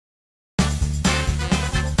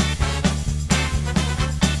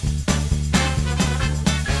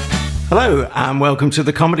Hello and welcome to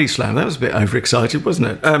the Comedy Slam. That was a bit overexcited, wasn't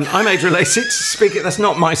it? I'm Adrian Lacey. Speaking, that's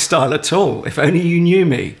not my style at all. If only you knew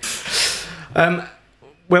me.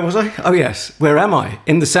 Where was I? Oh yes, where am I?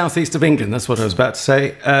 In the southeast of England. That's what I was about to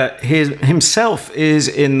say. He himself is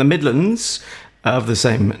in the Midlands of the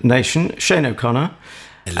same nation. Shane O'Connor.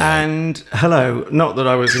 Hello. And hello. Not that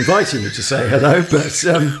I was inviting you to say hello, but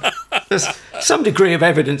there's some degree of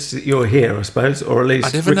evidence that you're here, I suppose, or at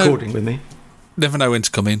least recording with me. Never know when to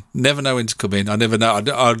come in. Never know when to come in. I never know.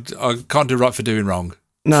 I can't do right for doing wrong.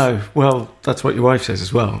 No, well, that's what your wife says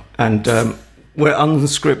as well. And we're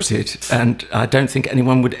unscripted, and I don't think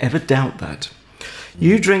anyone would ever doubt that.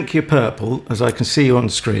 You drink your purple, as I can see you on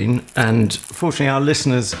screen, and fortunately our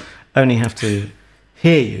listeners only have to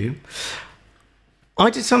hear you. I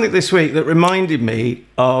did something this week that reminded me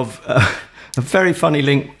of a very funny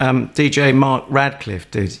link DJ Mark Radcliffe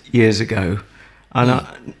did years ago. And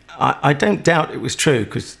I don't doubt it was true,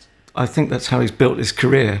 because I think that's how he's built his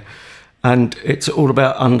career. And it's all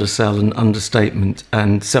about undersell and understatement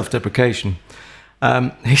and self-deprecation.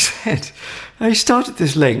 He said, he started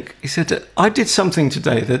this link. He said, I did something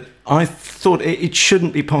today that I thought it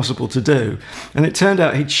shouldn't be possible to do. And it turned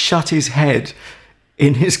out he'd shut his head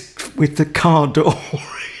with the car door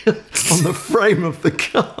on the frame of the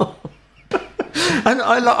car. And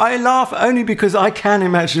I laugh only because I can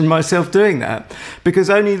imagine myself doing that. Because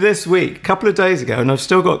only this week, a couple of days ago, and I've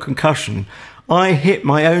still got concussion, I hit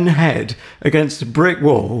my own head against a brick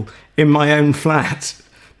wall in my own flat.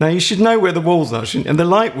 Now, you should know where the walls are, and the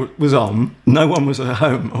light was on. No one was at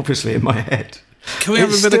home, obviously, in my head. Can we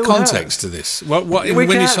have a bit of context to this?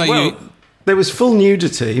 There was full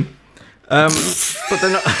nudity, but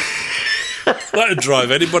then that would drive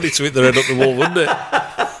anybody to hit their head up the wall, wouldn't it?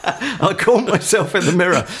 I caught myself in the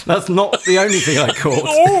mirror. That's not the only thing I caught.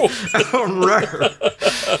 Oh,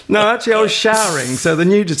 no, actually, I was showering, so the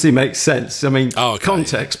nudity makes sense. I mean,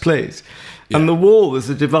 context, please. Yeah. And the wall is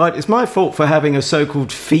a divide. It's my fault for having a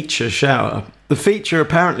so-called feature shower. The feature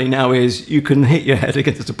apparently now is you can hit your head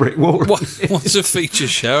against a brick wall. What's a feature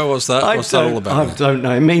shower? What's that all about? I don't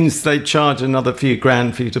know. It means they charge another few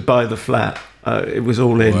grand for you to buy the flat. It was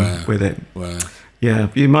all in with it. Wow. Yeah,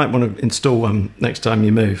 you might want to install one next time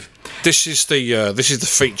you move. This is the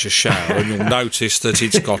feature shower, and you'll notice that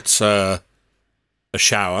it's got a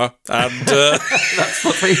shower, and that's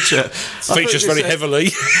the feature. Features very heavily.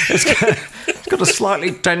 It's got a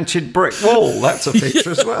slightly dented brick wall. That's a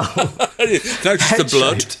feature as well. Notice the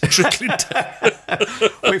blood trickling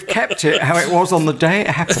down. We've kept it how it was on the day it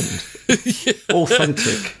happened. Yeah.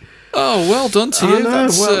 Authentic. Oh, well done to you.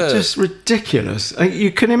 That's just ridiculous. You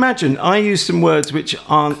can imagine, I use some words which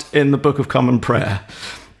aren't in the Book of Common Prayer.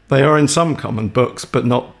 They are in some common books, but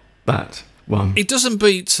not that one. It doesn't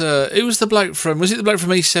beat... it was the bloke from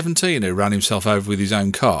E17 who ran himself over with his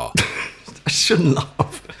own car? I shouldn't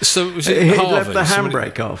laugh. So was it he Harvey? Left the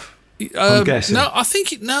handbrake off, I'm guessing. No,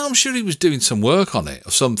 I'm sure he was doing some work on it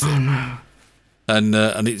or something. Oh, no.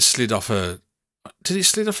 And it slid off a... Did it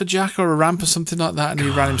slid off a jack or a ramp or something like that, and he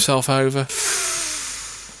ran himself over?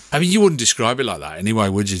 I mean, you wouldn't describe it like that anyway,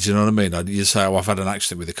 would you? Do you know what I mean? You'd say, "Oh, I've had an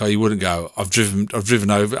accident with the car." You wouldn't go, "I've driven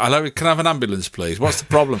over." Hello, can I have an ambulance, please? What's the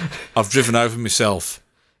problem? I've driven over myself.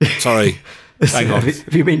 Sorry. Hang on.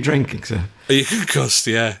 Have you been drinking, sir? You concussed,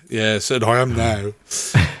 yeah. So I am now.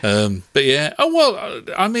 But yeah. Oh well.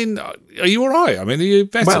 I mean, are you all right? I mean, are you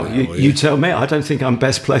better? Well, you tell me. I don't think I'm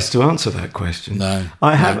best placed to answer that question. No.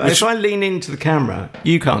 I have. No, if I lean into the camera,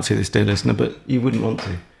 you can't see this, dear listener, but you wouldn't want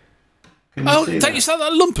to. Is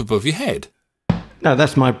that lump above your head? No,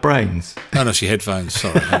 that's my brains. No, that's your headphones.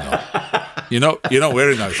 Sorry, hang on. You're not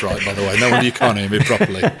wearing those right, by the way. No wonder you can't hear me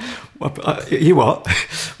properly. You what?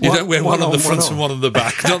 You don't wear one on the front and one on the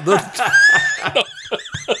back.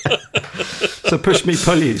 So push me,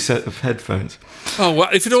 pull you set of headphones. Oh well,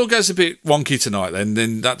 if it all goes a bit wonky tonight,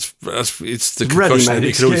 then that's it's the ready-made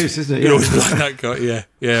excuse, isn't it?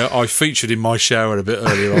 Yeah. I featured in my shower a bit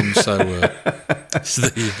earlier on, so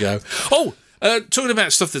there you go. Oh. Talking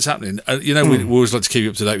about stuff that's happening, we always like to keep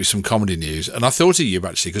you up to date with some comedy news, and I thought of you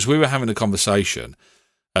actually because we were having a conversation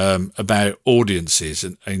about audiences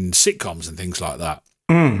and sitcoms and things like that,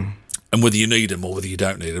 and whether you need them or whether you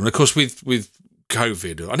don't need them. And of course, with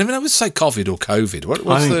COVID, I never know whether to say COVID or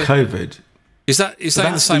COVID. I think COVID. Is that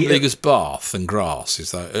in the same league as Bath and Grass?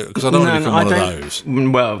 Is that because I don't want to become one of those?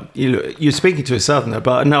 Well, you're speaking to a southerner,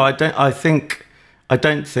 but no, I don't. I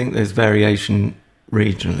don't think there's variation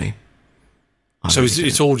regionally. So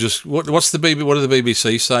it's all just what's the BBC? What do the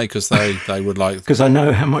BBC say? Because they would like because I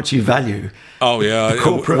know how much you value. Oh yeah,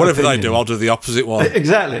 whatever opinion. They do, I'll do the opposite one.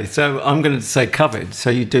 Exactly. So I'm going to say covered. So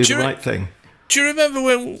you do the right thing. Do you remember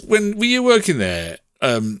when were you working there?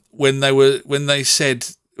 when they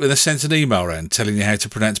sent an email around telling you how to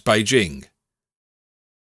pronounce Beijing,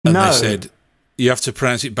 and they said you have to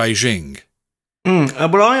pronounce it Beijing.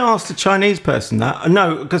 Well, I asked a Chinese person that.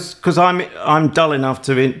 No, because I'm dull enough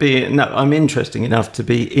to be. No, I'm interesting enough to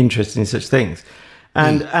be interested in such things,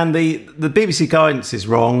 and the BBC guidance is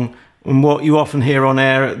wrong. And what you often hear on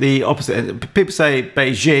air at the opposite, people say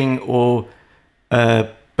Beijing or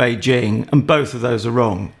Beijing, and both of those are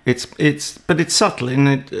wrong. But it's subtle,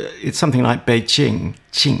 and it's something like Beijing,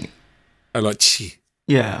 Qing. Oh, like Qi.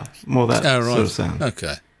 Yeah, more that sort of sound.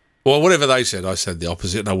 Okay. Well, whatever they said, I said the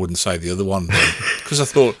opposite, and I wouldn't say the other one because I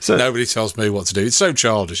thought nobody tells me what to do. It's so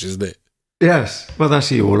childish, isn't it? Yes. Well,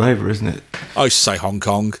 that's you all over, isn't it? I used to say Hong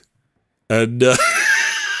Kong, and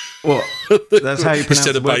what? That's how you pronounce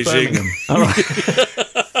instead of Beijing. Birmingham. All right.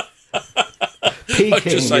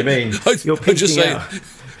 Peking, you mean? You're peeking out.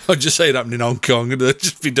 I'd just say it happened in Hong Kong, and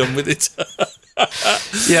just be done with it.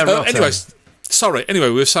 Yeah. Right. Anyways, sorry. Anyway,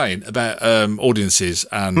 we were saying about audiences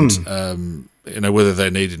and whether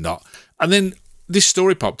they're needed or not, and then this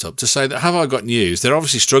story popped up to say that Have I Got News? They're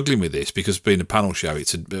obviously struggling with this because being a panel show,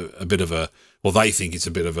 it's a bit of a. Well, they think it's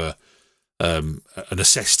a bit of a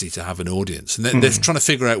necessity to have an audience, and they're trying to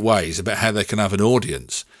figure out ways about how they can have an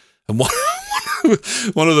audience. And one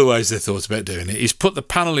of the ways they thought about doing it is put the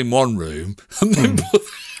panel in one room and then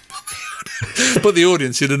put the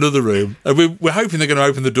audience in another room. And we're hoping they're going to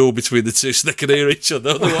open the door between the two so they can hear each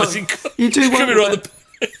other. Otherwise, you do wonder.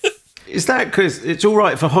 Is that because it's all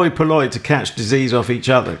right for hoi polloi to catch disease off each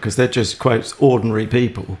other because they're just, quotes, ordinary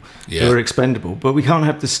people who are expendable, but we can't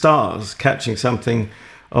have the stars catching something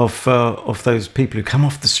off those people who come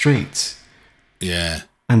off the streets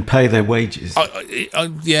and pay their wages?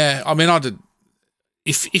 Yeah, I mean,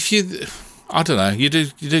 if you, I don't know, you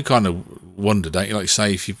do kind of wonder, don't you? Like you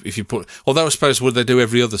say, if you put, although I suppose would they do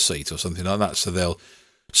every other seat or something like that so they'll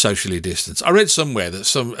socially distance. I read somewhere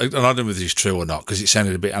that and I don't know if this is true or not because it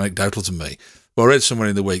sounded a bit anecdotal to me, but I read somewhere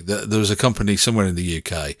in the week that there was a company somewhere in the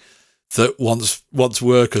UK that wants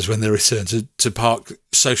workers when they return to park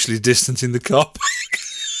socially distant in the car park.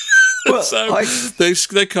 Well, so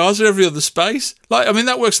their cars are every other space. Like, I mean,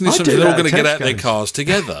 that works in the assumption they're all going to get out their cars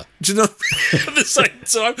together. Do you know? At the same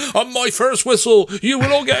time, on my first whistle, you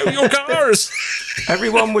will all get out your cars.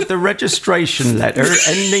 Everyone with the registration letter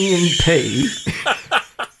ending in P,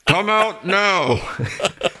 come out now.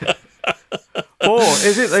 Or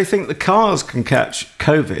is it they think the cars can catch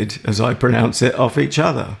COVID, as I pronounce it, off each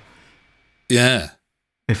other? Yeah.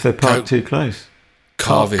 If they're parked too close.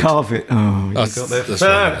 Carve it. Oh, you got there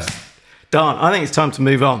first. Darn, I think it's time to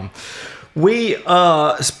move on. We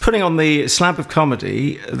are putting on the Slab of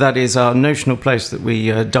Comedy. That is our notional place that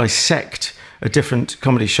we dissect a different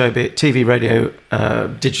comedy show, be it TV, radio,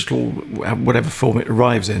 digital, whatever form it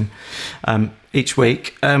arrives in, each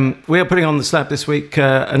week. We are putting on the Slab this week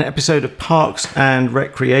an episode of Parks and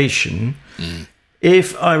Recreation.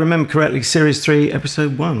 If I remember correctly, Series 3,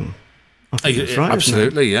 Episode 1. I think that's right,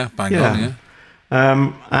 absolutely, yeah. Bang on, yeah.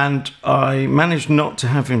 And I managed not to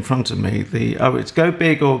have in front of me it's go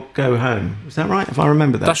big or go home. Is that right? If I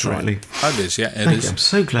remember that correctly. That's right. It is, yeah. Thank you. I'm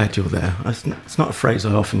so glad you're there. It's not a phrase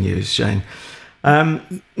I often use, Shane.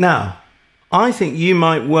 Now, I think you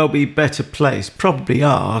might well be better placed, probably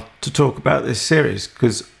are, to talk about this series,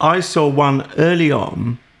 because I saw one early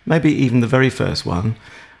on, maybe even the very first one,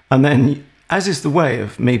 and then, as is the way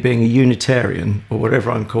of me being a Unitarian, or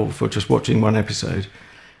whatever I'm called for just watching one episode,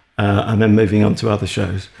 and then moving on to other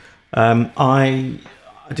shows. I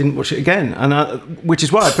didn't watch it again, which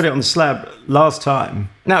is why I put it on the Slab last time.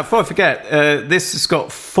 Now, before I forget, this has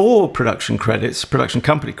got 4 production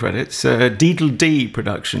company credits, Deedle D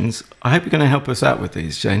Productions. I hope you're going to help us out with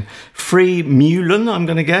these, Jane. Free Mullen, I'm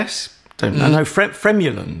going to guess. Don't know. No,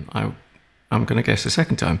 Fremulin. I'm going to guess the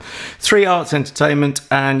second time. 3 Arts Entertainment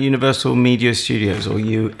and Universal Media Studios, or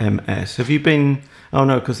UMS. Have you been... Oh,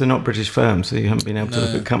 no, because they're not British firms, so you haven't been able to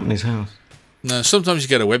look at Companies House. No, sometimes you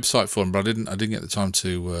get a website for them, but I didn't get the time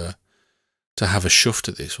to have a shuft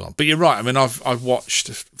at this one. But you're right. I mean, I've watched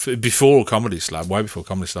before Comedy Slab, way before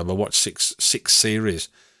Comedy Slab. I watched six series,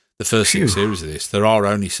 the first 6 series of this. There are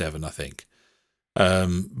only 7, I think.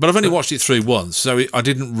 But I've only watched it through once, so I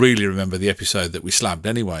didn't really remember the episode that we slabbed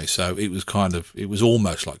anyway. So it was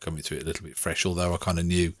almost like coming to it a little bit fresh, although I kind of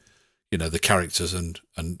knew, the characters and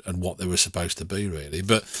what they were supposed to be, really.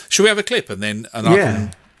 But should we have a clip and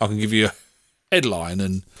I can give you a headline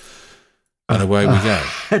and away we go.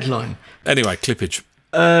 Headline. Anyway, clippage.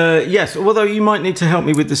 Yes, although you might need to help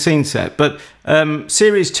me with the scene set. But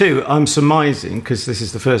Series 2, I'm surmising, because this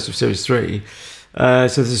is the first of Series 3, so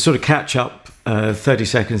there's a sort of catch-up 30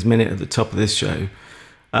 seconds, minute at the top of this show.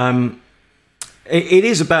 it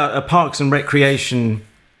is about a Parks and Recreation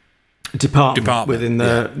department within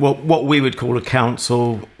the what we would call a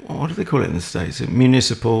council. What do they call it in the States?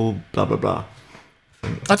 Municipal, blah blah blah.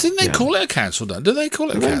 I think they call it a council. Do they call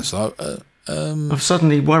it a council? I've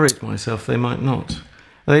suddenly worried myself. They might not.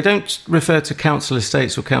 They don't refer to council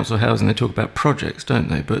estates or council housing. They talk about projects, don't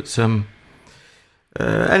they? But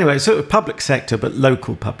anyway, sort of public sector, but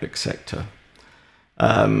local public sector.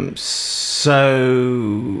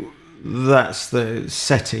 So that's the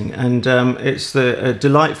setting, and it's a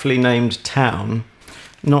delightfully named town,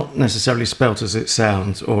 not necessarily spelt as it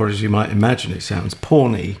sounds, or as you might imagine it sounds.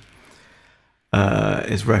 Pawnee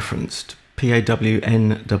is referenced. Pawnee.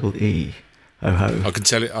 Oh ho! I can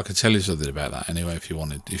tell you something about that anyway if you're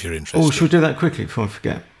interested. Oh, should we do that quickly before I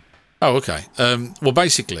forget? Oh, okay. Well,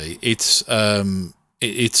 basically, it's like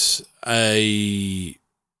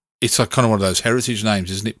kind of one of those heritage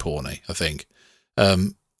names, isn't it? Pawnee, I think.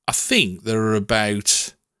 I think there are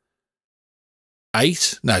about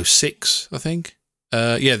 6. I think.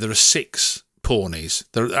 There are 6 Pawnees.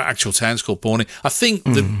 There are actual towns called Pawnee. I think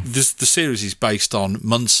the series is based on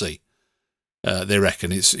Muncie. They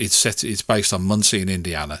reckon it's based on Muncie in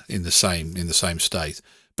Indiana in the same state.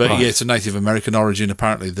 But right. It's a Native American origin.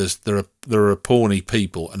 Apparently, there are Pawnee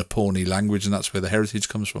people and a Pawnee language, and that's where the heritage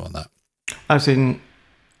comes from. On that, as in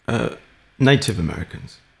Native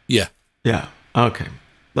Americans. Yeah. Yeah. Okay.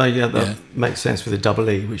 Well, that makes sense with a double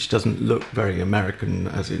E, which doesn't look very American,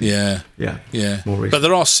 as in yeah. More recent. But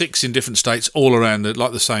there are 6 in different states, all around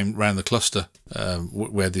the same around the cluster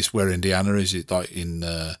where Indiana is. It like in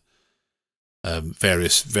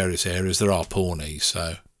various areas there are Pawnees.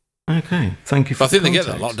 So okay, thank you for. I think they get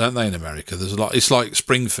that a lot, don't they? In America, there's a lot. It's like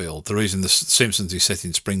Springfield. The reason the Simpsons is set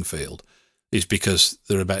in Springfield is because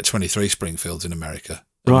there are about 23 Springfields in America.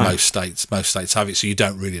 Right. Most states have it, so you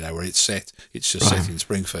don't really know where it's set. It's just set in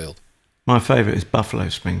Springfield. My favourite is Buffalo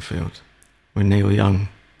Springfield, with Neil Young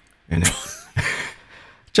in it.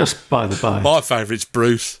 Just by the by. My favourite's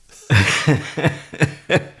Bruce.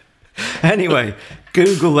 Anyway,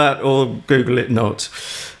 Google that or Google it not.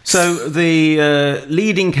 So the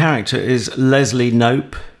leading character is Leslie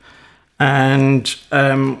Knope, and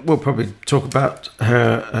we'll probably talk about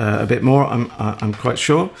her a bit more, I'm quite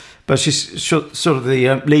sure. But she's sort of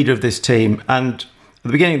the leader of this team. And at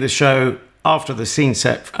the beginning of the show, after the scene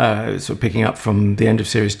set, sort of picking up from the end of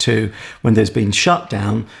Series 2, when there's been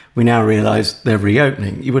shutdown, we now realise they're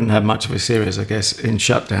reopening. You wouldn't have much of a series, I guess, in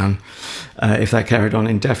shutdown if that carried on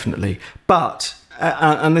indefinitely. But,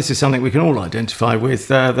 and this is something we can all identify with,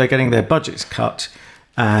 they're getting their budgets cut.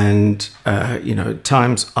 And,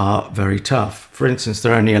 times are very tough. For instance,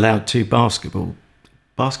 they're only allowed 2 basketball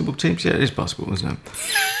teams. Yeah, it is basketball, isn't it?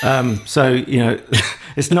 So,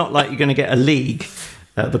 it's not like you're going to get a league,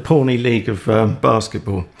 the Pawnee League of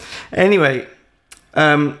basketball. Anyway,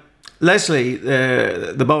 Leslie,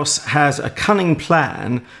 the boss, has a cunning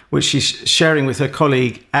plan, which she's sharing with her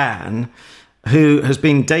colleague Anne, who has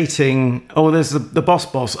been dating... Oh, there's the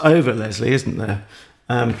boss over Leslie, isn't there?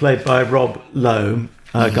 Played by Rob Lowe,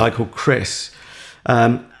 a guy called Chris.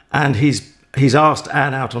 And he's asked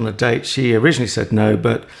Anne out on a date. She originally said no,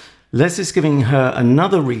 but Leslie's giving her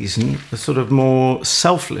another reason, a sort of more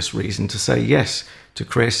selfless reason to say yes to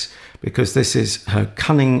Chris, because this is her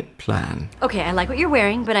cunning plan. Okay, I like what you're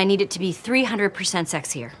wearing, but I need it to be 300%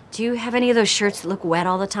 sexier. Do you have any of those shirts that look wet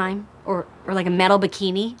all the time? Or like a metal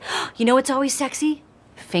bikini? You know what's always sexy?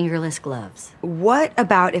 Fingerless gloves. What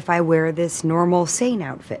about if I wear this normal, sane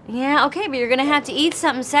outfit? Yeah, okay, but you're gonna have to eat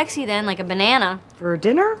something sexy then, like a banana. For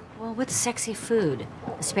dinner? Well, what's sexy food?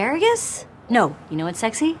 Asparagus? No, you know what's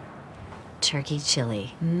sexy? Turkey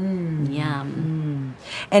chili. Yum.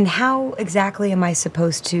 And how exactly am I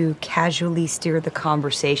supposed to casually steer the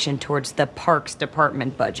conversation towards the Parks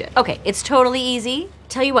Department budget? Okay, it's totally easy.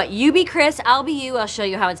 Tell you what, you be Chris, I'll be you, I'll show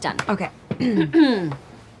you how it's done. Okay.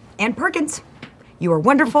 Ann Perkins, you are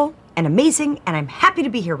wonderful and amazing, and I'm happy to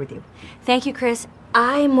be here with you. Thank you, Chris.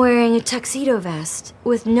 I'm wearing a tuxedo vest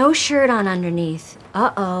with no shirt on underneath.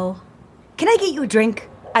 Uh-oh. Can I get you a drink?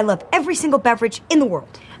 I love every single beverage in the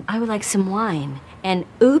world. I would like some wine. And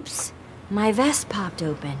oops, my vest popped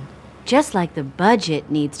open. Just like the budget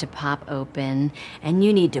needs to pop open, and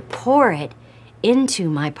you need to pour it into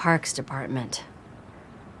my Parks Department.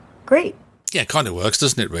 Great. Yeah, it kind of works,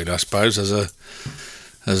 doesn't it, really, I suppose, as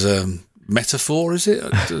a metaphor, is it?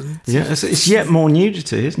 Yeah, it's yet more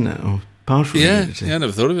nudity, isn't it? Or partial nudity. Yeah, I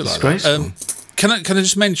never thought of it like that. Can I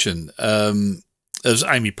just mention... there's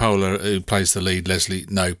Amy Poehler, who plays the lead, Leslie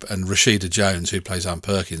Knope, and Rashida Jones, who plays Ann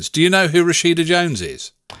Perkins. Do you know who Rashida Jones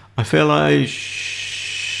is? I feel I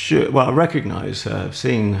should sure. Well, I recognise her. I've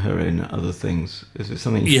seen her in other things. Is it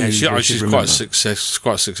something? Yeah, she's quite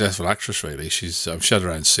a successful actress, really. She's had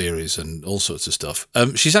her own series and all sorts of stuff.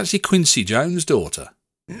 She's actually Quincy Jones' daughter.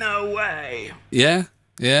 No way. Yeah.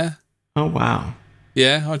 Oh wow.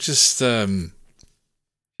 Yeah, I just.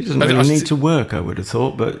 She doesn't really need to work, I would have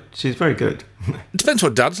thought, but she's very good. It depends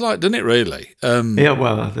what Dad's like, doesn't it? Really. Yeah.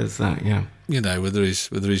 Well, there's that. Yeah. You know, whether he's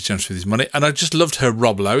generous with his money, and I just loved her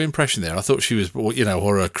Rob Lowe impression there. I thought she was,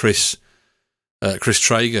 or a Chris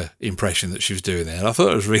Traeger impression that she was doing there. And I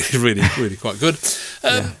thought it was really quite good.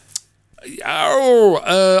 I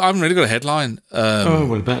haven't really got a headline.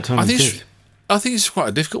 Well, about time. I think it's quite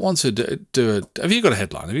a difficult one to do. Have you got a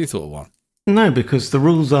headline? Have you thought of one? No, because the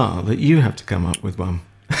rules are that you have to come up with one.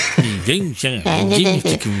 Got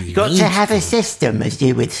to have a system, as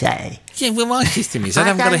you would say. Yeah, well, my system is I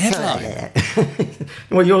haven't got a headline.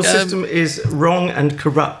 Well, your system is wrong and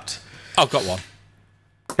corrupt. I've got one.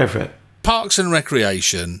 Go for it. Parks and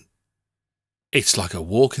Recreation. It's like a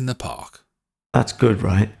walk in the park. That's good,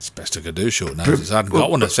 right? It's best I could do, short notice. I hadn't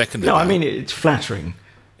got one a second ago. No, I mean, it's flattering.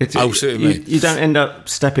 You don't end up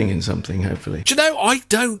stepping in something, hopefully. Do you know, I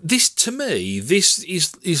don't... This, to me, this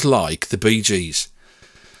is like the Bee Gees.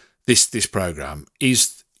 This programme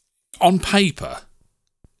is, on paper,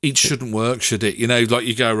 it shouldn't work, should it? You know, like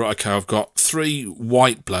you go, right, okay, I've got 3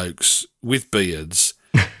 white blokes with beards,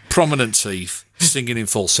 prominent teeth, singing in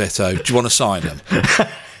falsetto. Do you want to sign them?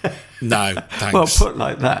 No, thanks. Well, put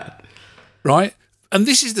like that. Right? And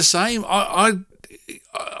this is the same. I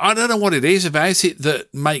don't know what it is about it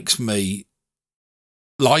that makes me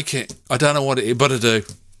like it. I don't know what it is, but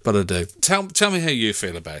I do. Tell me how you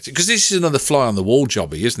feel about it, because this is another fly on the wall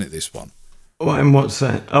jobby, isn't it? This one. Well, and what's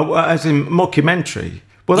that? Oh, as in mockumentary.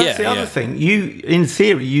 Well, that's the other thing. In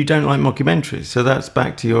theory, you don't like mockumentaries, so that's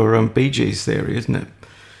back to your Bee Gees theory, isn't it?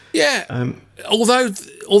 Yeah. Although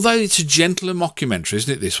it's a gentler mockumentary,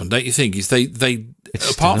 isn't it? This one, don't you think? Is they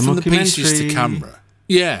apart from the pieces to camera,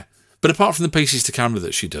 yeah. But apart from the pieces to camera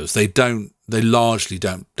that she does, they largely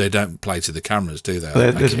don't play to the cameras, do they?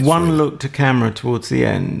 There's one look to camera towards the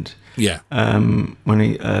end. Yeah.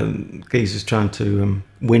 When Geezer's trying to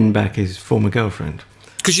win back his former girlfriend.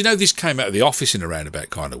 Because, you know, this came out of the Office in a roundabout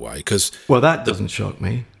kind of way. Well, that doesn't shock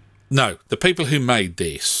me. No, the people who made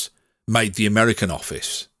this made the American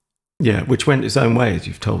Office. Yeah, which went its own way, as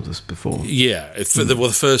you've told us before. Yeah.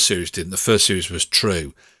 The first series didn't. The first series was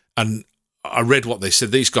true. And I read what they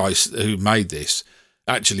said. These guys who made this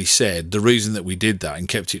actually said the reason that we did that and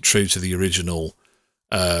kept it true to the original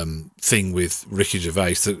thing with Ricky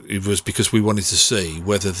Gervais, that it was because we wanted to see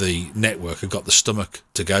whether the network had got the stomach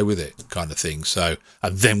to go with it, kind of thing. So,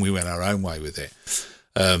 and then we went our own way with it.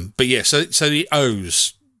 But yeah, so it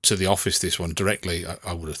owes to the Office, this one, directly,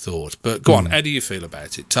 I would have thought. But go on, how do you feel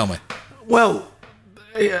about it? Tell me. Well,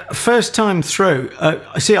 first time through,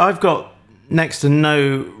 see, I've got next to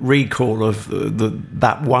no recall of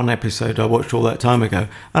that one episode I watched all that time ago,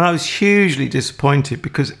 and I was hugely disappointed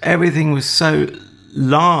because everything was so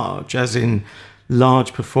large, as in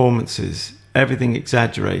large performances, everything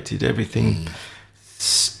exaggerated, everything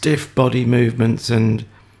stiff body movements, and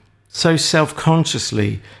so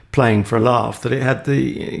self-consciously playing for a laugh that it had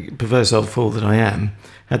the perverse old fool that I am,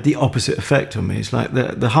 had the opposite effect on me. It's like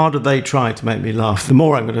the harder they try to make me laugh, the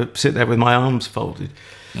more I'm going to sit there with my arms folded.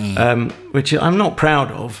 Which I'm not proud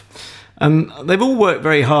of. They've all worked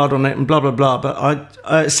very hard on it and blah, blah, blah.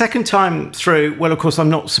 But second time through, well, of course, I'm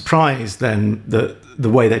not surprised then the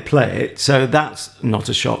way they play it. So that's not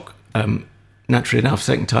a shock, naturally enough,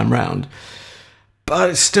 second time round.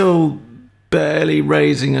 But it's still barely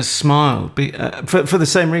raising a smile for the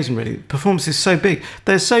same reason, really. The performance is so big.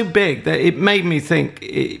 They're so big that it made me think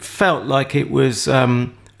it felt like it was a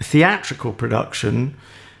theatrical production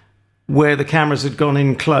where the cameras had gone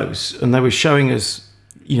in close and they were showing us,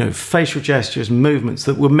 you know, facial gestures, movements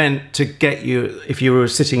that were meant to get you if you were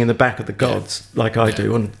sitting in the back of the gods, like I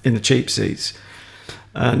do in the cheap seats,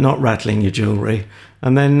 not rattling your jewellery.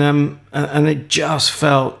 And then and it just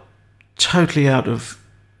felt totally out of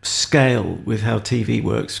scale with how TV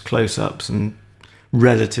works, close-ups and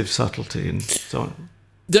relative subtlety and so on.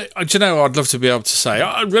 Do you know, I'd love to be able to say,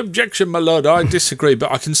 objection, my lord, I disagree,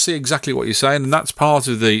 but I can see exactly what you're saying, and that's part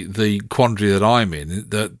of the quandary that I'm in,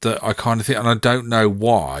 that I kind of think, and I don't know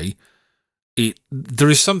why, there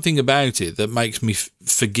is something about it that makes me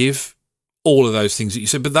forgive all of those things that you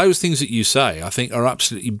said, but those things that you say, I think, are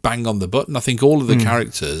absolutely bang on the button. I think all of the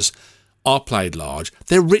characters are played large.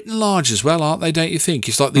 They're written large as well, aren't they, don't you think?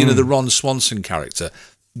 It's like, you know, the Ron Swanson character.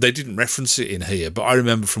 They didn't reference it in here, but I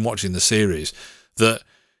remember from watching the series that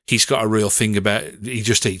he's got a real thing about, he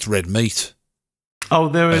just eats red meat. Oh,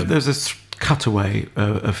 there's a cutaway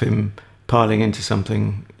of him piling into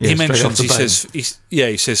something. He mentions, he says, he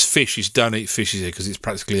says fish. He says, don't eat fish here because it's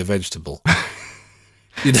practically a vegetable.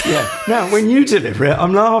 You know? Yeah. Now, when you deliver it,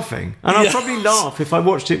 I'm laughing, and I'll probably laugh if I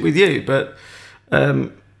watched it with you, but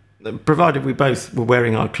provided we both were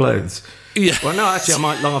wearing our clothes. Yeah. Well, no, actually, I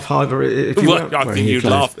might laugh harder if you weren't I think you'd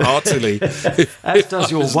laugh heartily. As does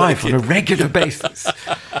your wife on a regular basis.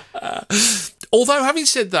 Although, having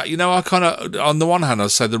said that, you know, I kind of, on the one hand,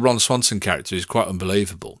 I'd say the Ron Swanson character is quite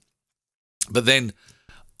unbelievable. But then,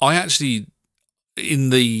 I actually,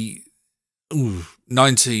 in the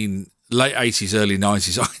late 80s, early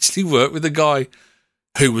 90s, I actually worked with a guy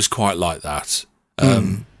who was quite like that.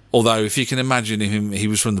 Although, if you can imagine him, he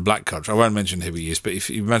was from the Black Country. I won't mention who he is, but if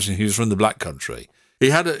you imagine he was from the Black Country, he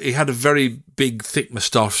had a very big, thick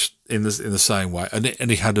moustache in the same way, and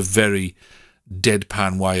he had a very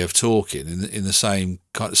deadpan way of talking in the same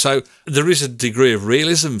kind. So there is a degree of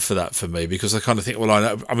realism for that for me, because I kind of think,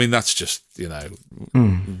 well, I mean, that's just, you know,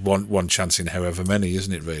 one chance in however many,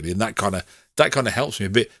 isn't it? Really, and that kind of helps me a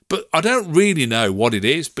bit. But I don't really know what it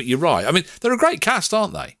is. But you're right. I mean, they're a great cast,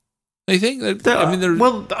 aren't they? You think?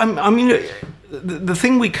 I mean, the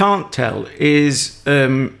thing we can't tell is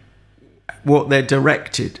what they're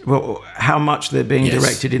directed, how much they're being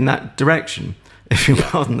directed in that direction, if you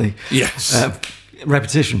pardon the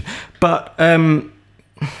repetition. But I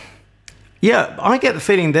get the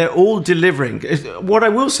feeling they're all delivering. What I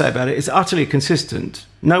will say about it is utterly consistent.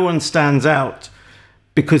 No one stands out,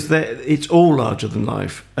 because it's all larger than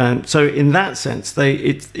life. So in that sense,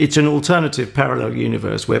 it's an alternative parallel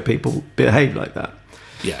universe where people behave like that.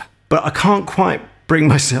 Yeah. But I can't quite bring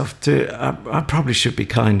myself to... I probably should be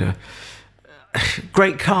kinder.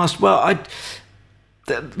 Great cast. Well,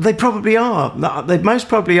 they probably are. They most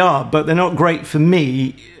probably are, but they're not great for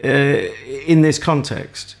me in this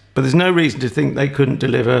context. But there's no reason to think they couldn't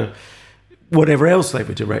deliver whatever else they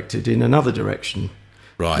were directed in another direction.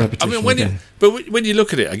 Right. I mean, when you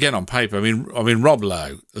look at it again on paper, I mean, Rob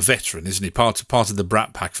Lowe, a veteran, isn't he? Part of the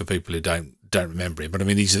Brat Pack for people who don't remember him. But I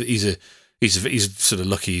mean, he's sort of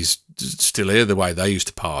lucky he's still here the way they used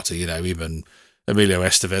to party. You know, even Emilio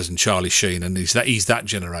Estevez and Charlie Sheen, and he's that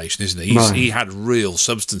generation, isn't he? He had real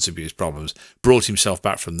substance abuse problems, brought himself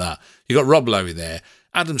back from that. You got Rob Lowe in there,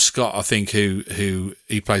 Adam Scott, I think, who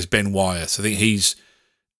he plays Ben Wyatt. I think he's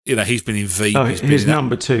been in Veep. Oh, he's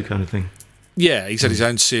number 2 kind of thing. Yeah, he's had his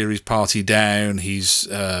own series, Party Down. He's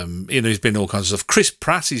he's been all kinds of stuff. Chris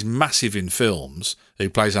Pratt is massive in films. He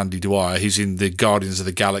plays Andy Dwyer. He's in the Guardians of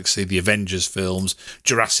the Galaxy, the Avengers films,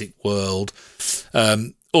 Jurassic World.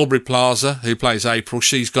 Aubrey Plaza, who plays April,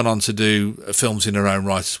 she's gone on to do films in her own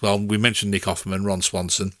right as well. We mentioned Nick Offerman, Ron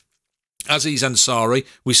Swanson. Aziz Ansari,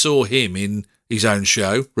 we saw him in his own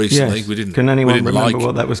show recently. Yes. Can anyone remember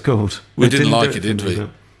what that was called? We didn't like it, did we?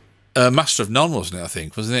 Master of None, wasn't it, I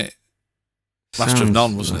think, wasn't it? Master of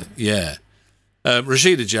None, wasn't it? Yeah.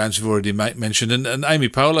 Rashida Jones, we've already mentioned, and Amy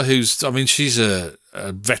Poehler, she's a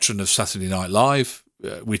veteran of Saturday Night Live,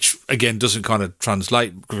 which, again, doesn't kind of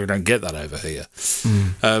translate because we don't get that over here.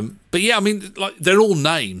 But, yeah, I mean, like, they're all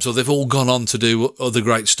names, or they've all gone on to do other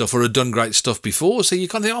great stuff or have done great stuff before, so you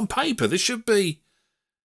kind of think, on paper, this should be,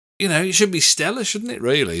 it should be stellar, shouldn't it,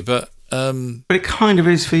 really? But it kind of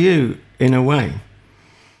is for you, in a way.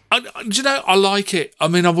 I like it. I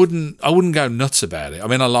mean, I wouldn't go nuts about it. I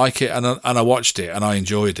mean, I like it, and I watched it, and I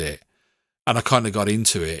enjoyed it, and I kind of got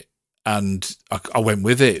into it, and I went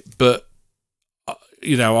with it. But I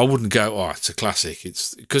wouldn't go, oh, it's a classic.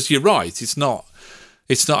 It's because you're right. It's not.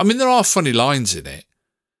 I mean, there are funny lines in it.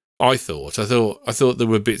 I thought there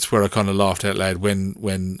were bits where I kind of laughed out loud when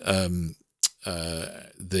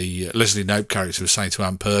the Leslie Knope character was saying to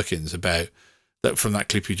Ann Perkins about that from that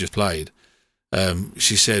clip you just played.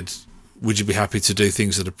 She said, would you be happy to do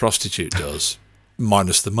things that a prostitute does,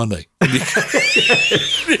 minus the money?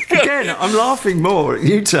 Again, I'm laughing more at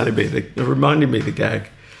you telling me, reminding me of the gag.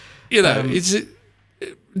 Didn't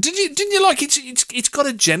you like it? It's got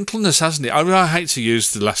a gentleness, hasn't it? I mean, I hate to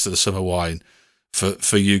use the Last of the Summer Wine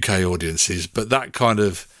for UK audiences, but that kind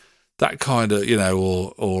of,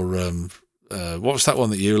 what was that one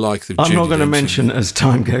that you like? I'm not going to mention as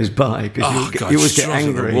time goes by because you always get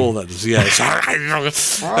angry. But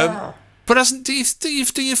do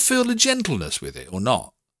you feel a gentleness with it or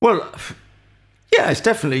not? Well, yeah, it's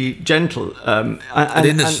definitely gentle. And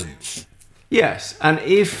innocence. Yes, and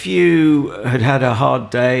if you had a hard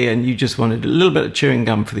day and you just wanted a little bit of chewing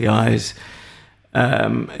gum for the eyes,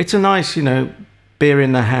 it's a nice, beer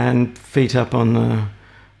in the hand, feet up on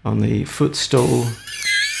the footstool.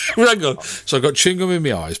 Well, hang on. So I've got chewing gum in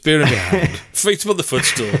my eyes, beer in my hand, feet up on the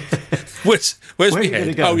footstool. Where's my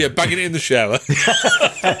head? Oh, yeah, banging it in the shower.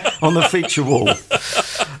 On the feature wall.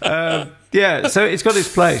 Yeah, so it's got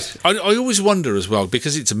its place. I always wonder as well,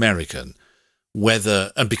 because it's American,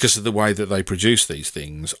 whether, and because of the way that they produce these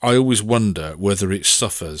things, I always wonder whether it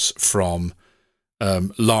suffers from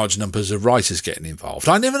large numbers of writers getting involved.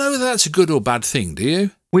 I never know whether that's a good or bad thing, do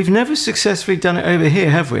you? We've never successfully done it over here,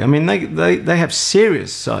 have we? I mean, they have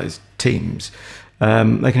serious-sized teams. They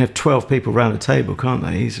can have 12 people around a table, can't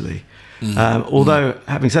they, easily? Although,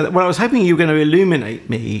 having said that, well, I was hoping you were going to illuminate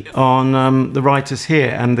me on the writers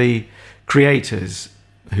here and the creators,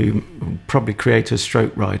 who probably creators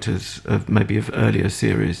stroke writers of maybe of earlier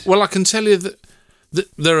series. Well, I can tell you that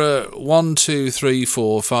there are 1, 2, 3,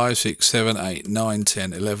 4, 5, 6, 7, 8, 9,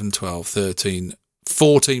 10, 11, 12, 13,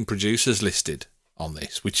 14 producers listed on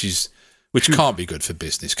this, which can't be good for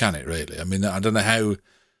business, can it, really? I mean, I don't know how...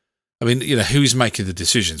 I mean, you know, who's making the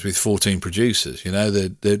decisions with 14 producers? You know,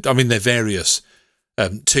 they're various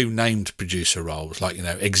 2 named producer roles, like, you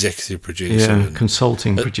know, executive producer. Yeah,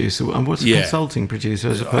 consulting producer. And what's a consulting producer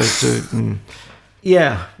as opposed to...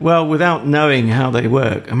 Yeah, well, without knowing how they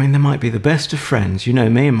work, I mean, they might be the best of friends. You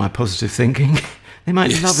know me and my positive thinking. They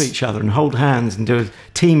might love each other and hold hands and do a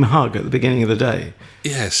team hug at the beginning of the day.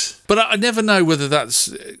 Yes. But I never know whether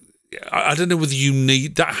that's... I don't know whether you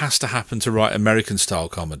need... That has to happen to write American-style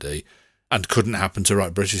comedy and couldn't happen to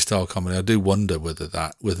write British-style comedy. I do wonder whether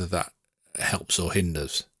that helps or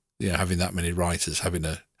hinders, you know, having that many writers, having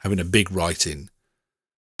a big writing.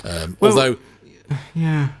 Although...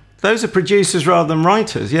 Yeah. Those are producers rather than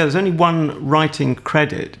writers. Yeah, there's only 1 writing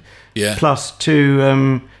credit, plus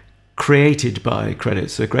 2 created by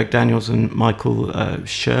credits. So Greg Daniels and Michael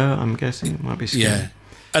Schur, I'm guessing. It might be Schur. Yeah.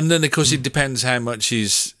 And then, of course, it depends how much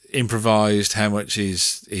is improvised, how much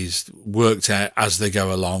is worked out as they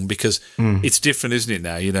go along, because it's different, isn't it,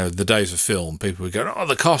 now? You know, the days of film, people would go, oh,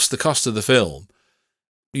 the cost of the film.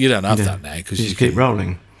 You don't have that now, because you just keep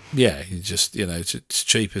rolling. Yeah, you just, you know, it's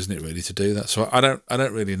cheap, isn't it, really, to do that? So I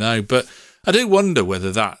don't really know, but I do wonder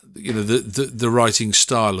whether that, you know, the writing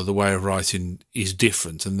style or the way of writing is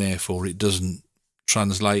different, and therefore it doesn't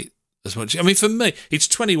translate as much. I mean, for me, it's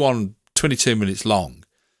 22 minutes long.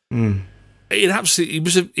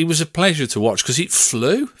 It was a pleasure to watch because it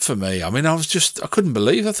flew for me. I mean, I couldn't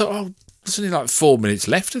believe it. I thought, oh, there's only like 4 minutes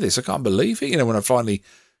left of this. I can't believe it. You know, when I finally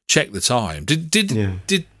checked the time, did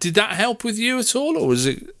that help with you at all, or was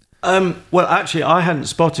it? Well, actually, I hadn't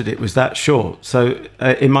spotted it was that short. So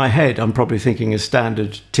in my head, I'm probably thinking a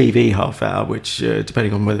standard TV half hour, which,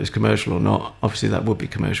 depending on whether it's commercial or not, obviously that would be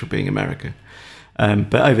commercial being America.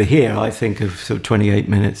 But over here, I think of sort of 28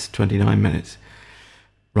 minutes, 29 minutes,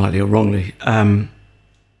 rightly or wrongly.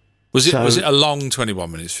 Was it a long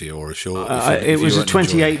 21 minutes for you, or a short? It was a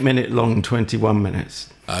 28-minute long 21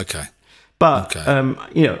 minutes. Okay. But,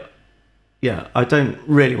 you know, yeah, I don't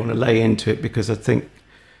really want to lay into it because I think,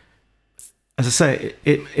 as I say,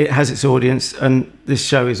 it has its audience, and this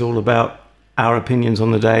show is all about our opinions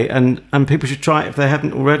on the day, and people should try it if they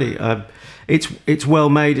haven't already. It's well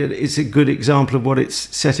made. It's a good example of what it's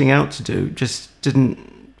setting out to do. Just didn't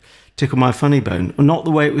tickle my funny bone. Not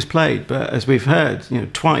the way it was played, but as we've heard, you know,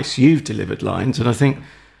 twice you've delivered lines, and I think,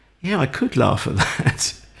 yeah, I could laugh at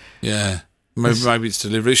that. Yeah, maybe it's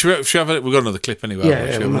delivery. Should we have it? We've got another clip anyway.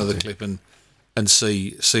 Yeah, should we have another clip and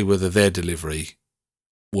see whether their delivery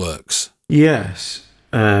works? Yes,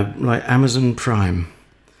 like Amazon Prime.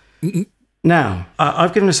 Now,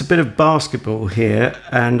 I've given us a bit of basketball here,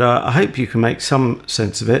 and I hope you can make some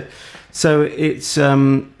sense of it. So it's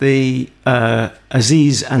the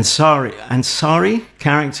Aziz Ansari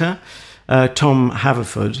character, Tom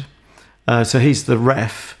Haverford. So he's the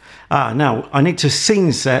ref. Now, I need to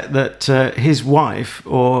scene set that his wife,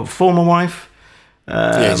 or former wife...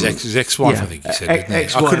 his ex-wife, I think you said, didn't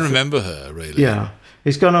he? I couldn't remember her, really. Yeah.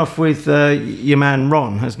 He's gone off with your man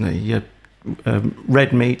Ron, hasn't he? Your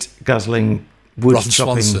red meat guzzling, wood Ron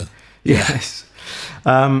chopping. Swanson. Yes.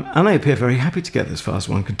 And they appear very happy together, as far as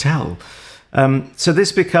one can tell. So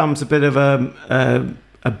this becomes a bit of a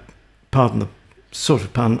pardon the sort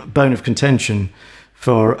of pun, bone of contention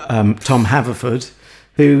for Tom Haverford,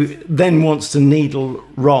 who then wants to needle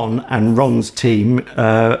Ron and Ron's team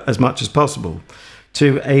as much as possible,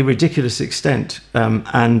 to a ridiculous extent,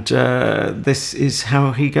 and this is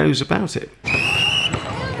how he goes about it.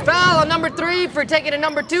 Foul on number 3 for taking a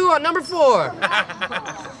number 2 on number 4.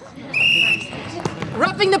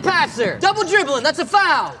 Roughing the passer. Double dribbling, that's a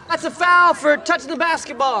foul. That's a foul for touching the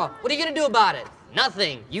basketball. What are you gonna do about it?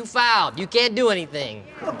 Nothing. You fouled. You can't do anything.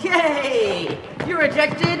 Okay. You're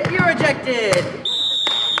ejected. You're ejected.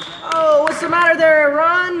 Oh, what's What's the matter there,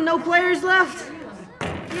 Ron? No players left?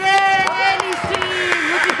 Yay, Andy's team!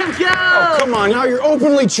 Look at him go! Oh, come on, now you're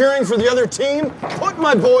openly cheering for the other team? Put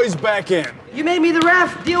my boys back in. You made me the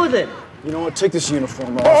ref. Deal with it. You know what? Take this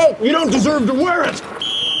uniform off. Oh, you don't deserve to wear it!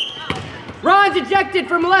 Ron's ejected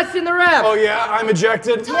for molesting the ref. Oh, yeah? I'm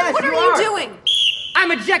ejected? Yes, What are you doing?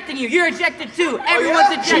 I'm ejecting you. You're ejected too.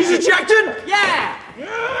 Everyone's ejected. She's ejected? Yeah!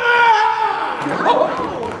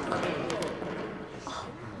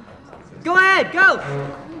 Go ahead, go.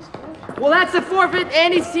 Well, that's a forfeit.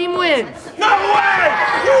 Andy's team wins. No way!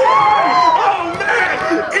 You won! Oh,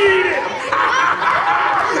 man! Eat it!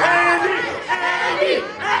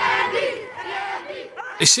 Andy!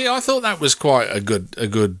 You see, I thought that was quite a good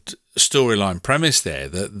storyline premise there.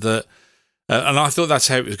 And I thought that's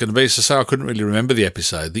how it was going to be. So I couldn't really remember the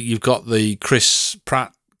episode. That you've got the Chris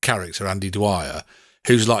Pratt character, Andy Dwyer,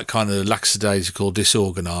 who's like kind of lackadaisical,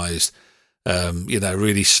 disorganised,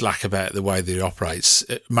 really slack about the way that he operates,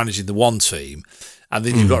 managing the one team. And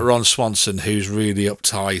then you've got Ron Swanson, who's really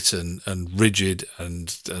uptight and rigid and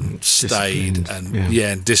staid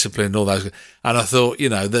and disciplined and all those. And I thought,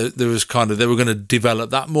 there was they were going to develop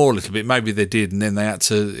that more a little bit. Maybe they did, and then it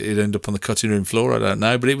ended up on the cutting room floor. I don't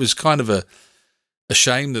know, but it was kind of a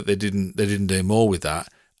shame that they didn't do more with that.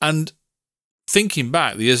 And thinking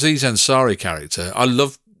back, the Aziz Ansari character, I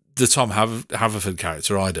love the Tom Haverford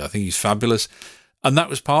character. I think he's fabulous. And that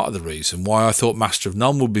was part of the reason why I thought Master of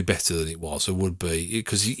None would be better than it was, or would be,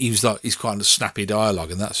 because he's kind of snappy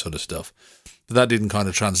dialogue and that sort of stuff. But that didn't kind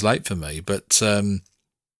of translate for me. But and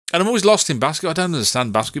I'm always lost in basketball. I don't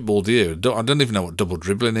understand basketball, do you? I don't even know what double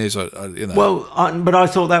dribbling is. Well, but I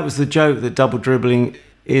thought that was the joke, that double dribbling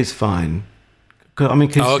is fine.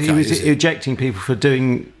 Because he was ejecting people for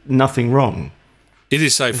doing nothing wrong. It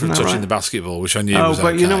is safe from touching the basketball, which I knew was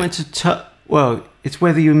okay. But you're not meant to touch. Well, it's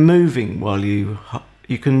whether you're moving while you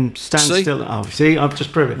can stand still. Oh, see, I've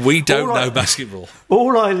just proved it. We don't know basketball.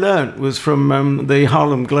 All I learnt was from the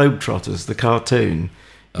Harlem Globetrotters, the cartoon,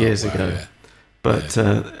 years ago. Yeah. But,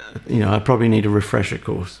 I probably need a refresher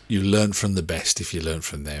course. You learn from the best if you learn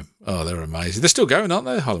from them. Oh, they're amazing. They're still going, aren't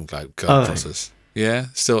they, Harlem Globetrotters? Yeah,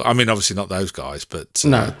 still. I mean, obviously not those guys, but...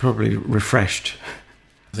 no, probably refreshed.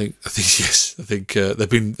 I think yes. I think they've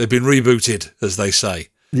been rebooted, as they say.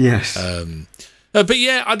 Yes. But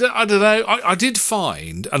yeah, I don't know. I did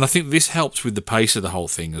find, and I think this helped with the pace of the whole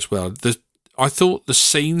thing as well. I thought the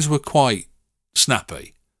scenes were quite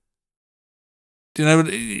snappy. Do you know,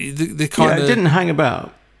 they kind of... it didn't hang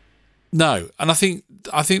about. No, and I think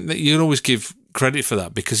that you can always give credit for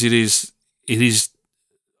that, because it is,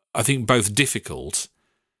 I think, both difficult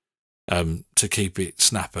to keep it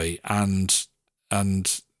snappy and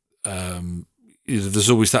there's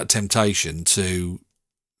always that temptation to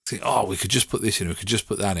think, oh, we could just put this in, we could just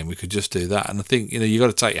put that in, we could just do that. And I think, you got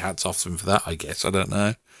to take your hats off them for that, I guess. I don't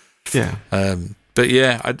know. Yeah. But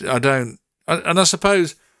yeah, I don't... And I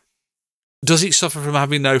suppose, does it suffer from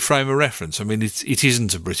having no frame of reference? I mean, it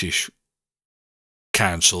isn't a British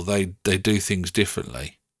council. They do things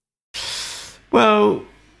differently. Well,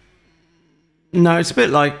 no, it's a bit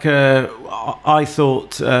like I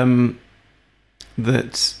thought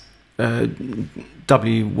that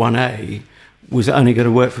W1A was only going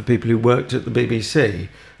to work for people who worked at the BBC.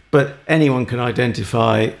 But anyone can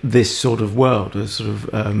identify this sort of world as sort of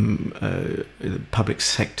public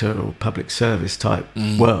sector or public service type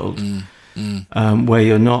world,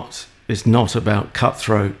 where it's not about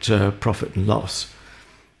cutthroat profit and loss.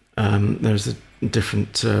 There's a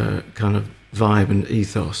different kind of vibe and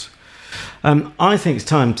ethos. I think it's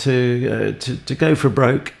time to go for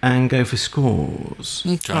broke and go for scores.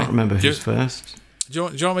 Okay. I can't remember who's first. Do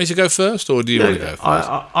you want me to go first, or do you want to go first?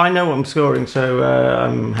 I know what I'm scoring, so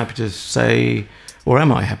I'm happy to say, or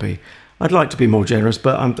am I happy? I'd like to be more generous,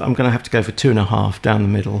 but I'm going to have to go for 2.5 down the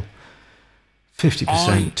middle. 50%,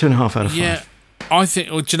 2.5 out of 5. Yeah, I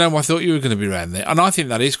think. Well, do you know? I thought you were going to be around there, and I think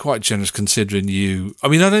that is quite generous considering you. I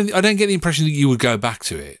mean, I don't get the impression that you would go back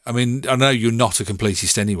to it. I mean, I know you're not a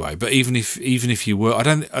completist anyway, but even if you were, I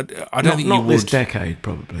don't think you would. Not this decade,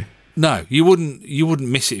 probably. No, you wouldn't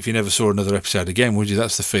miss it if you never saw another episode again, would you?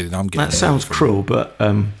 That's the feeling I'm getting. That sounds cruel, but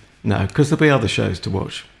no, because there'll be other shows to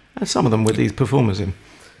watch, and some of them with these performers in.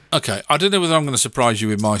 Okay, I don't know whether I'm going to surprise you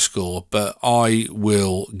with my score, but I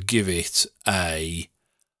will give it a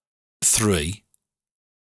 3.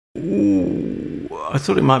 Ooh, I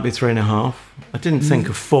thought it might be 3.5. I didn't think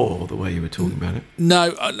of 4 the way you were talking about it.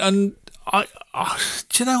 No, and I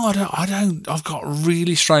do you know, I don't. I've got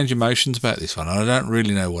really strange emotions about this one, and I don't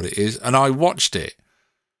really know what it is. And I watched it.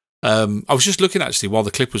 I was just looking actually while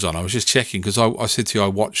the clip was on. I was just checking because I said to you I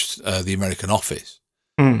watched The American Office,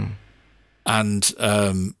 and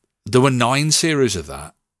There were 9 series of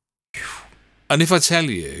that. And if I tell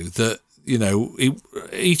you that, you know,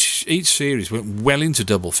 each series went well into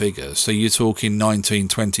double figures, so you're talking 19,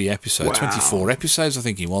 20 episodes, 24 episodes, I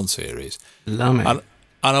think, in one series. Lummy.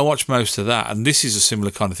 And I watched most of that, and this is a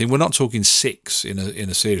similar kind of thing. We're not talking 6 in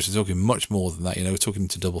a series, we're talking much more than that, you know, we're talking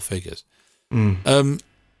into double figures. And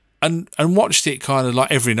watched it kind of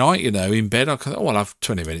like every night, you know, in bed. I kind of, I'll have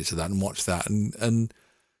 20 minutes of that and watch that. And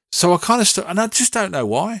so I kind of, and I just don't know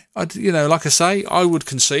why. You know, like I say, I would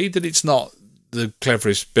concede that it's not the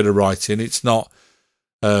cleverest bit of writing. It's not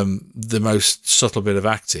the most subtle bit of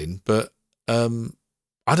acting, but I don't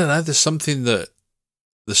know. There's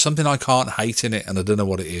something I can't hate in it, and I don't know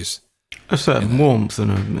what it is. A certain warmth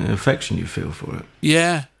and an affection you feel for it.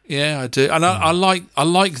 Yeah, I do, and I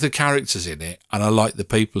like the characters in it, and I like the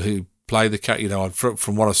people who play the character. You know,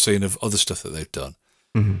 from what I've seen of other stuff that they've done,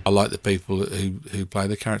 I like the people who play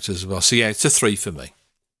the characters as well. So yeah, it's a 3 for me.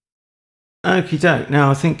 Okie doke.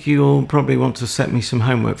 Now I think you'll probably want to set me some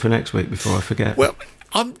homework for next week before I forget. Well,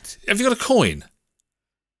 have you got a coin?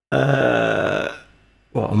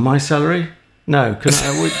 What, on my salary? No.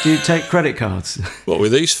 Do you take credit cards? What,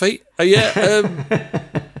 with these feet? Yeah. I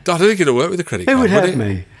don't think it'll work with a credit card. Who would help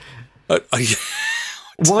me?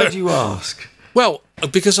 Why do you ask? Well,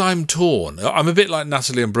 because I'm torn. I'm a bit like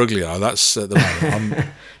Natalie Imbruglia. That's the moment.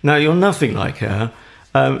 No, you're nothing like her.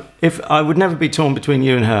 If I would never be torn between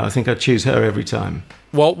you and her, I think I'd choose her every time.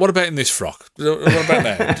 Well, what about in this frock? What about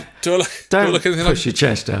that? Don't push your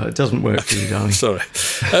chest out. It doesn't work for you, darling. Sorry.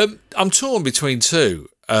 I'm torn between 2.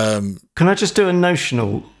 Can I just do a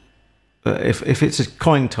notional? If it's a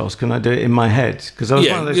coin toss, can I do it in my head? Because I was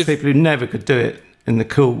one of those people who never could do it in the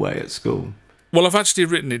cool way at school. Well, I've actually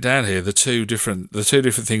written it down here. The two different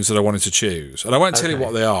things that I wanted to choose, and I won't tell you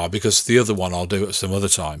what they are because the other one I'll do at some other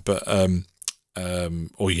time. But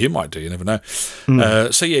or you might do. You never know.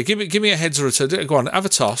 So yeah, give me a heads or a tail. Go on, have a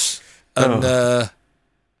toss. And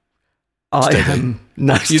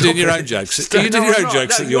no, you're doing your own jokes. You're doing your own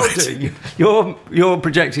jokes. You're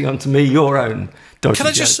projecting onto me your own. Can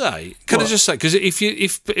I just say? Because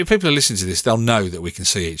if people are listening to this, they'll know that we can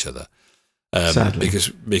see each other. Sadly,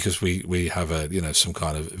 because we have a some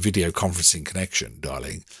kind of video conferencing connection,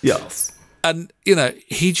 darling. Yes. And you know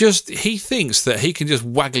he thinks that he can just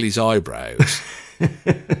waggle his eyebrows,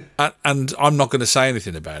 and I'm not going to say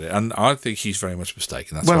anything about it. And I think he's very much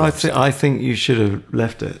mistaken. That's I think you should have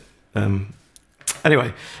left it.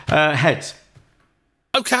 Anyway, heads.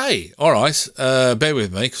 Okay, all right. Bear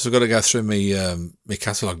with me because I've got to go through my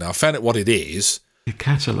catalogue now. I found out what it is. Your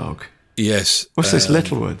catalogue. Yes. What's this?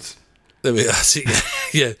 Littlewords. There we are.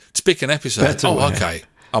 Yeah, to pick an episode. Okay.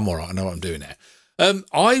 I'm all right. I know what I'm doing now.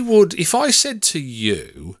 I would, if I said to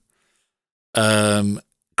you,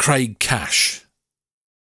 Craig Cash.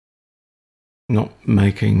 Not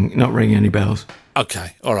ringing any bells.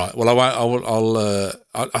 Okay, all right. Well,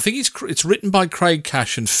 I think it's written by Craig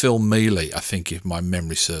Cash and Phil Mealy, I think, if my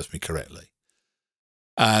memory serves me correctly.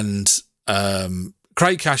 And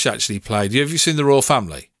Craig Cash actually played. Have you seen The Royal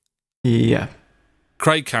Family? Yeah.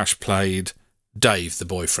 Craig Cash played Dave, the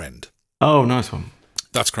boyfriend. Oh, nice one.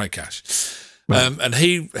 That's Craig Cash. Right. And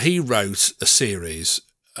he wrote a series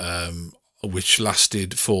which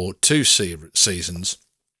lasted for 2 seasons.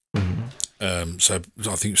 Mm-hmm. So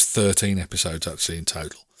I think it was 13 episodes actually in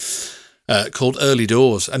total, called Early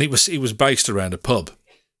Doors, and it was based around a pub.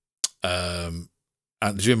 And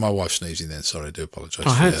did you hear my wife sneezing then? Sorry, I do apologise.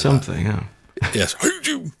 I heard something. Yeah. Yes.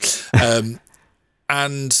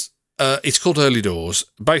 And it's called Early Doors,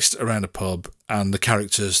 based around a pub and the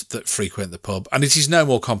characters that frequent the pub, and it is no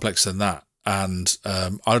more complex than that. And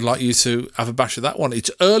I'd like you to have a bash at that one. It's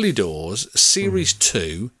Early Doors, Series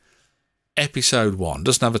 2, Episode 1.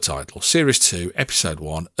 Doesn't have a title. Series 2, Episode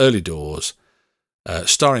 1, Early Doors,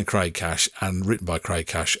 starring Craig Cash and written by Craig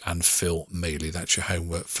Cash and Phil Mealy. That's your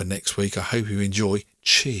homework for next week. I hope you enjoy.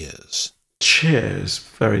 Cheers. Cheers.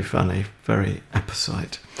 Very funny. Very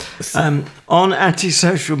apposite. On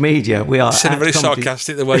anti-social media, we are... You sounded very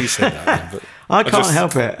sarcastic the way you said that. Then, but I can't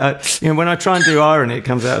help it. When I try and do irony, it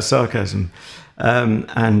comes out as sarcasm,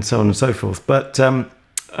 and so on and so forth. But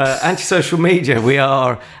anti-social media, we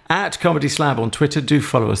are at Comedy Slab on Twitter. Do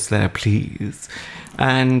follow us there, please.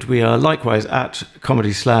 And we are likewise at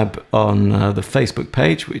Comedy Slab on the Facebook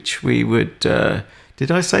page, which we would... did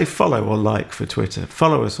I say follow or like for Twitter?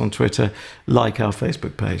 Follow us on Twitter, like our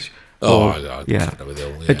Facebook page. Yeah.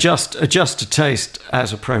 Adjust to taste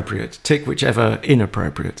as appropriate. Tick whichever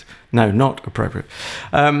inappropriate. No, not appropriate.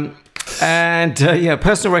 Personal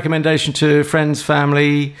recommendation to friends,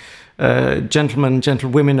 family, gentlemen,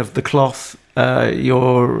 gentlewomen of the cloth,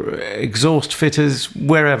 your exhaust fitters,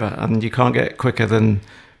 wherever. And you can't get quicker than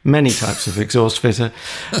many types of exhaust fitter.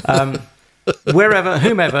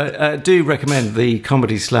 Whomever, do recommend the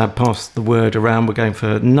Comedy Slab. Pass the word around. We're going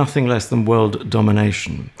for nothing less than world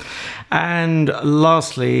domination. And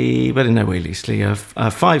lastly, but in no way leastly, a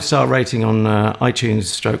 5-star rating on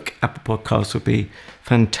iTunes / Apple Podcasts would be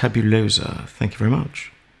fantabulosa. Thank you very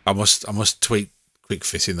much. I must tweet Quick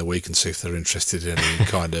Fit in the week and see if they're interested in any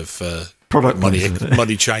kind of product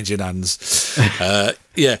money changing hands.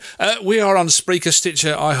 We are on Spreaker,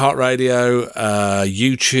 Stitcher, iHeartRadio,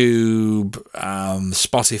 YouTube,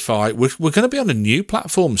 Spotify. We're going to be on a new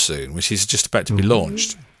platform soon, which is just about to be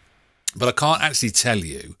launched. But I can't actually tell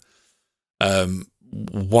you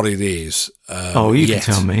what it is. You can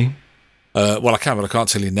tell me. Well, I can, but I can't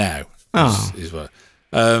tell you now.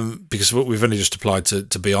 Because we've only just applied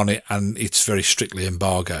to be on it, and it's very strictly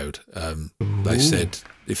embargoed. They said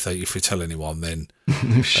if we tell anyone, then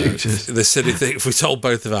shoot us. They said if we told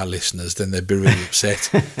both of our listeners, then they'd be really upset.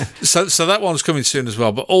 So that one's coming soon as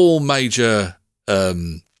well. But all major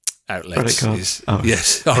outlets are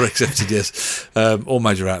accepted. Yes, all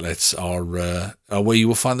major outlets are where you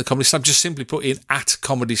will find the Comedy Slab. Just simply put in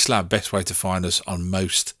 @Comedy Slab. Best way to find us on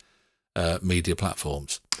most media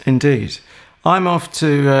platforms. Indeed. I'm off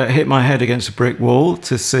to hit my head against a brick wall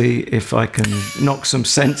to see if I can knock some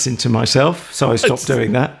sense into myself. So I stopped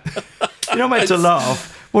doing that. You're not meant to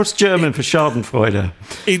laugh. What's German for Schadenfreude?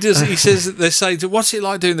 He does. He says, they say, what's it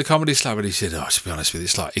like doing the Comedy Slab? And he said, to be honest with you,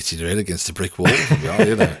 it's like hitting your head against a brick wall.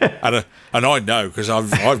 And I know, because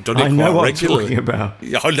I've done it quite regularly. I know what I'm talking about.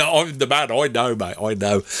 I'm the man. I know, mate. I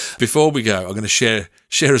know. Before we go, I'm going to share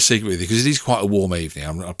a secret with you, because it is quite a warm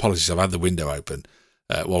evening. Apologies, I've had the window open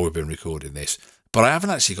while we've been recording this, but I haven't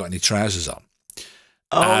actually got any trousers on.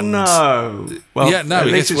 No! Well, yeah, no. At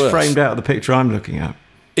least it's framed out of the picture I'm looking at.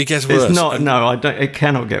 It gets worse. It's not. No, I don't. It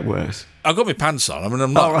cannot get worse. I've got my pants on. I mean,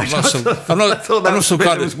 I'm not. I thought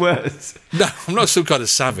that was worse. No, I'm not some kind of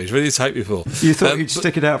savage. What do you take me for? You thought you'd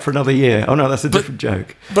stick it out for another year? Oh no, that's a different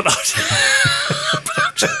joke.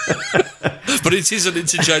 But it is an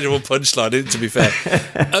interchangeable punchline, to be fair.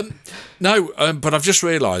 But I've just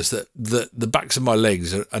realised that the backs of my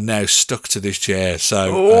legs are now stuck to this chair.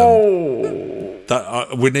 So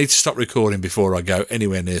we need to stop recording before I go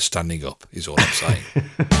anywhere near standing up, is all I'm saying.